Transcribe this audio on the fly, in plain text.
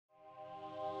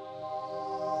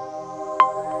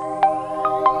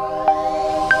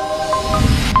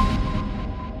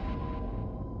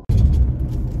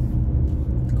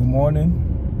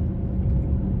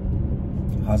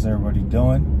How's everybody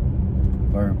doing?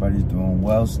 Hope everybody's doing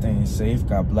well, staying safe.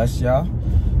 God bless y'all.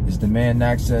 It's the Man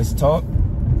Access Talk.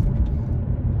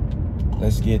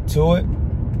 Let's get to it.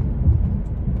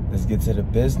 Let's get to the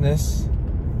business.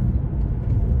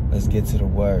 Let's get to the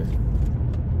word.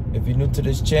 If you're new to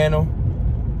this channel,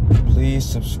 please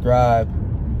subscribe.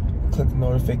 Click the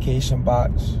notification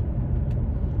box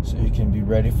so you can be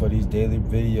ready for these daily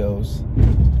videos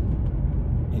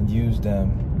and use them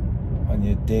on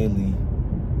your daily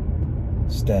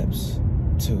steps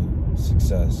to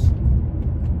success.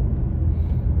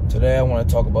 Today I want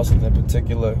to talk about something in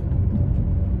particular.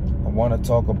 I want to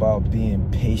talk about being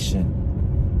patient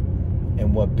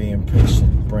and what being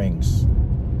patient brings.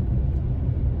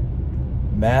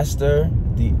 Master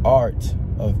the art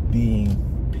of being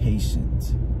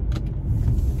patient.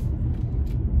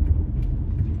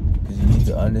 Because you need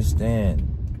to understand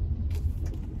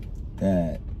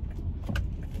that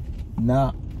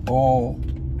not all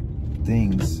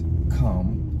things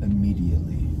come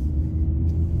immediately.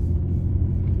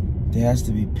 There has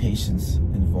to be patience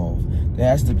involved. There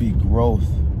has to be growth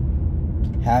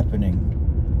happening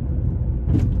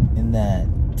in that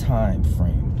time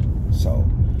frame. So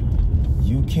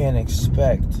you can't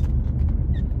expect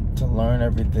to learn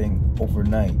everything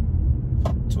overnight,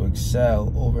 to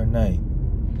excel overnight,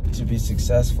 to be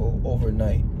successful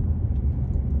overnight.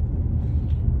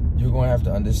 You're going to have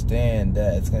to understand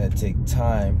that it's going to take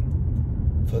time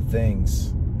for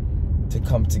things to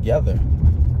come together.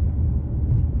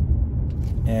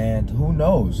 And who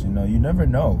knows, you never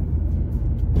know.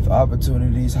 With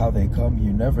opportunities, how they come,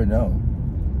 you never know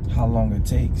how long it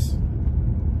takes.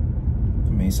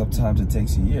 I mean, sometimes it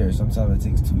takes a year, sometimes it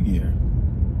takes 2 years.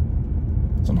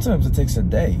 Sometimes it takes a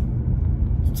day,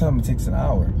 sometimes it takes an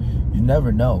hour. You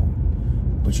never know,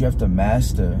 but you have to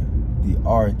master the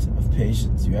art of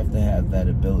patience. You have to have that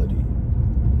ability.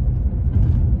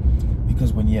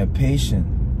 Because when you're patient,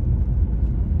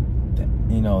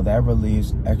 that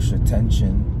relieves extra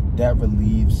tension, that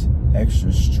relieves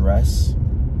extra stress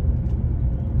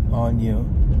on you.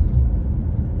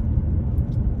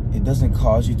 It doesn't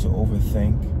cause you to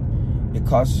overthink. It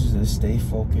causes you to stay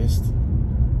focused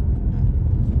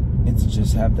and to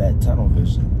just have that tunnel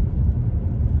vision.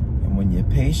 And when you're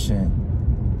patient,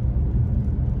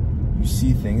 you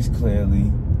see things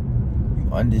clearly. You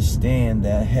understand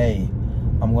that, hey,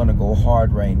 I'm going to go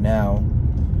hard right now.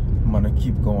 I'm going to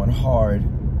keep going hard.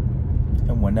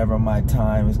 And whenever my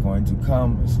time is going to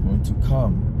come, it's going to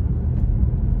come.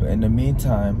 But in the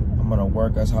meantime, I'm going to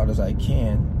work as hard as I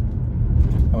can.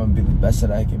 I'm going to be the best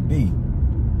that I can be.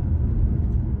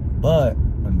 But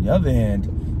on the other hand,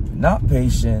 if you're not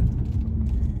patient,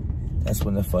 that's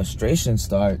when the frustration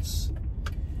starts.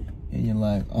 And you're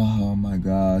like, oh my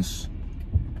gosh,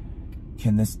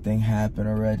 can this thing happen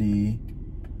already?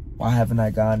 Why haven't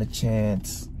I gotten a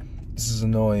chance? This is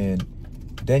annoying.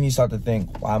 Then you start to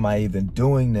think, why am I even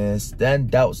doing this? Then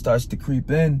doubt starts to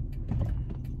creep in.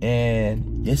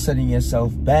 And you're setting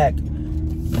yourself back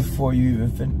before you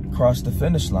even cross the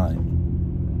finish line.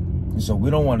 And so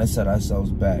we don't want to set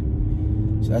ourselves back.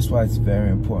 So that's why it's very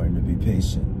important to be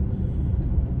patient.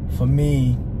 For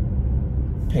me,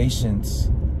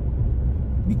 patience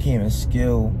became a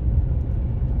skill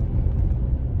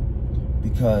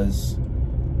because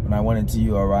when I went into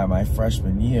URI my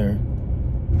freshman year,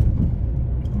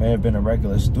 I may have been a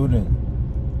regular student,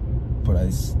 but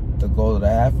the goal that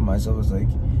I had for myself was like,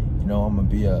 I'm going to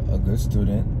be a good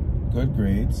student, good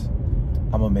grades.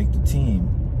 I'm going to make the team.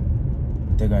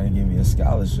 They're going to give me a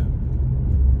scholarship.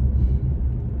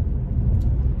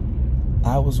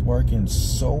 I was working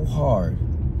so hard.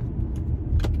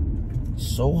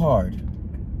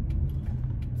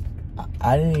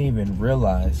 I didn't even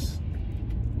realize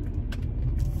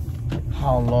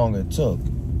how long it took.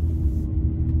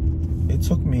 It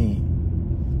took me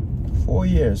 4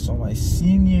 years. So my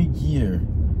senior year,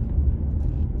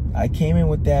 I came in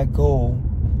with that goal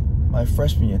my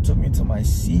freshman year. It took me to my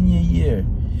senior year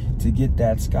to get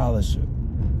that scholarship.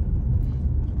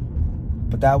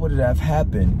 But that wouldn't have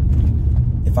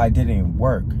happened if I didn't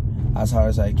work as hard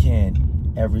as I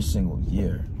can every single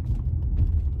year.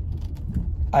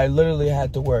 I literally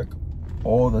had to work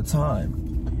all the time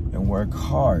and work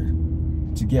hard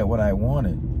to get what I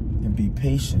wanted and be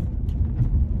patient.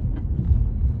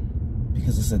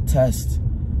 Because it's a test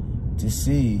to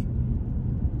see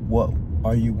what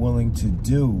are you willing to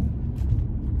do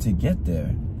to get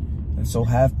there. And so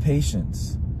have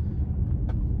patience.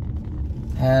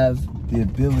 Have the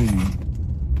ability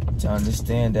to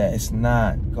understand that it's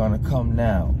not gonna come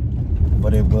now,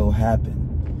 but it will happen.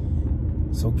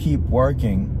 So keep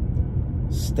working,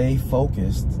 stay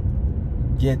focused,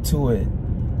 get to it,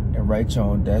 and write your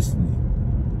own destiny.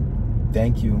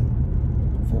 Thank you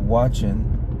for watching.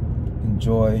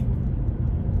 Enjoy.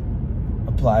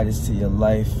 Apply this to your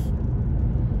life.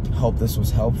 Hope this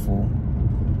was helpful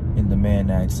in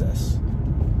Demand Access.